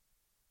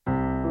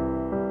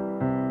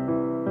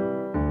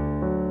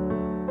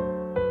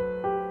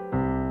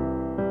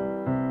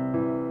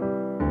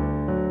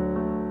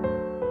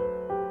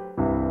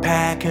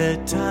Pack a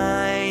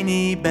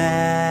tiny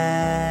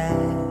bag,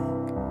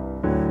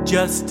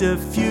 just a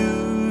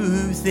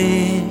few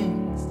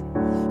things.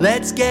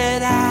 Let's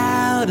get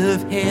out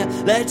of here,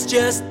 let's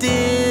just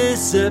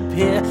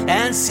disappear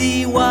and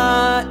see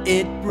what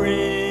it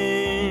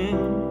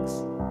brings.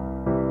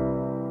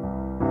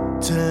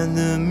 Turn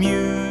the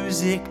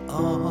music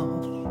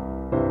off,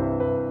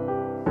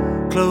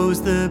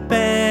 close the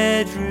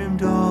bedroom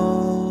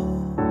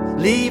door,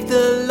 leave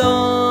the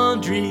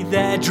laundry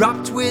there,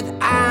 dropped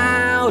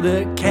without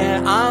a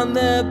care on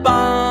the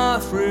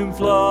bathroom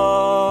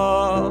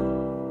floor.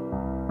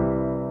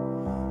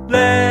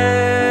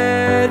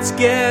 Let's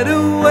get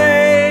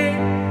away,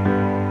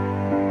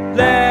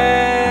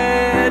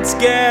 let's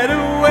get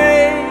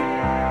away.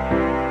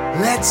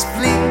 Let's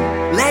flee,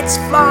 let's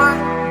fly,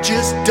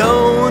 just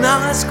don't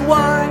ask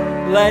why.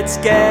 Let's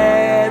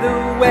get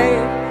away,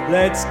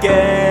 let's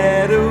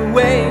get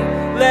away.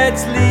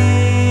 Let's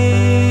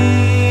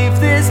leave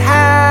this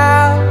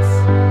house,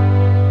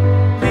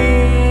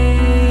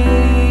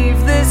 leave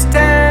this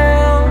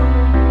town.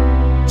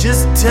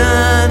 Just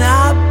turn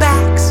our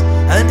backs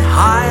and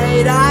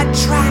hide our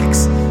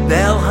tracks.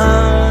 They'll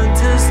hunt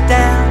us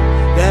down,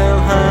 they'll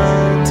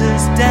hunt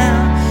us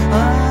down.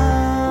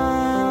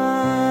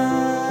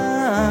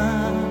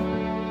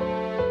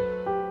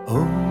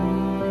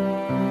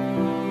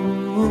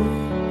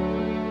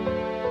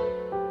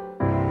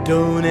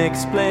 Don't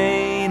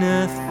explain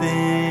a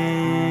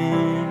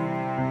thing,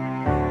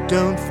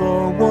 don't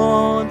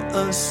forewarn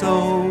a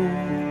soul,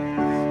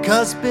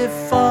 'cause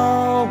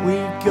before we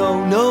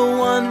go, no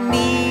one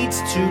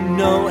needs to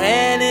know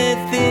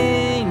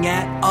anything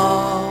at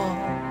all.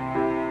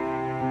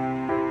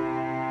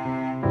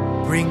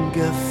 Bring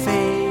a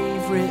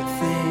favorite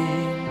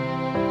thing,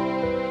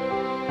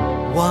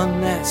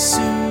 one that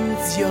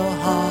soothes your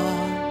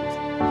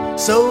heart,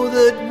 so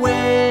that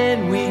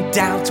when we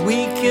doubt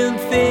we can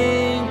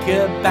think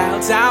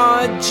about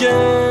our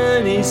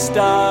journey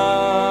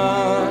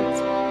start.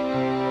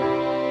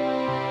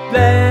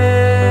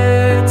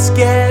 Let's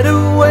get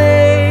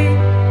away,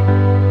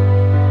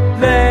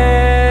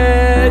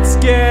 let's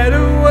get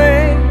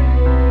away.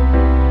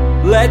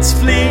 Let's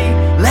flee,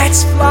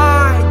 let's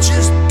fly,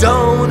 just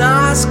don't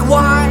ask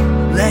why.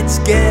 Let's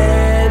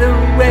get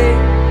away,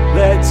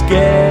 let's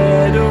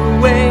get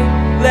away.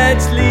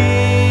 Let's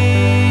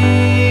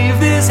leave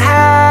this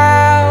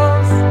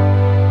house,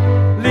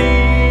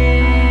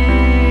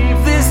 leave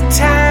this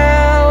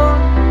town.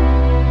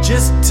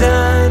 Just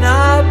turn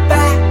our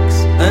backs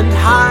and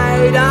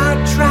hide our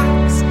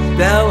tracks.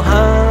 They'll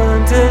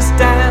hunt us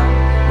down,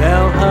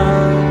 they'll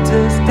hunt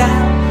us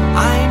down.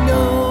 I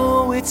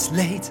know it's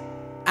late,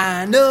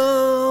 I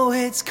know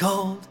it's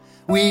cold,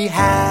 we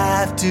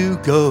have to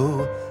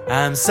go.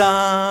 I'm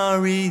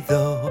sorry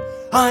though,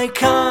 I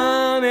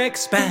can't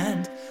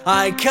expand,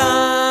 I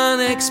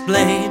can't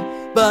explain,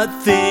 but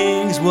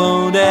things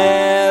won't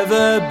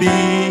ever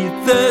be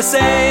the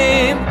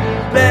same.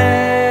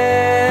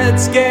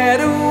 Let's get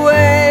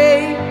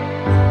away,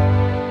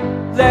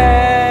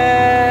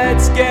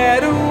 let's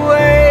get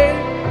away.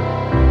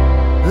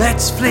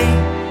 Let's flee,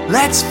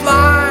 let's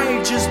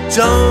fly, just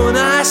don't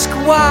ask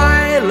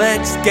why.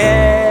 Let's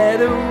get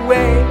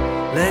away,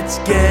 let's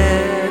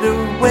get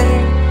away.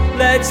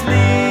 Let's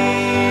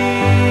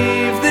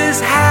leave this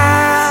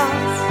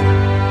house,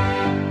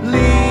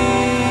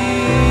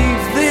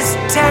 leave this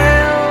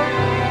town.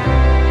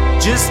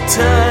 Just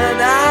turn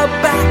our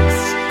backs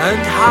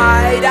and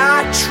hide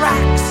our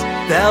tracks.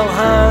 They'll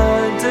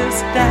hunt us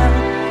down,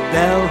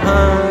 they'll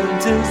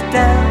hunt us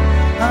down.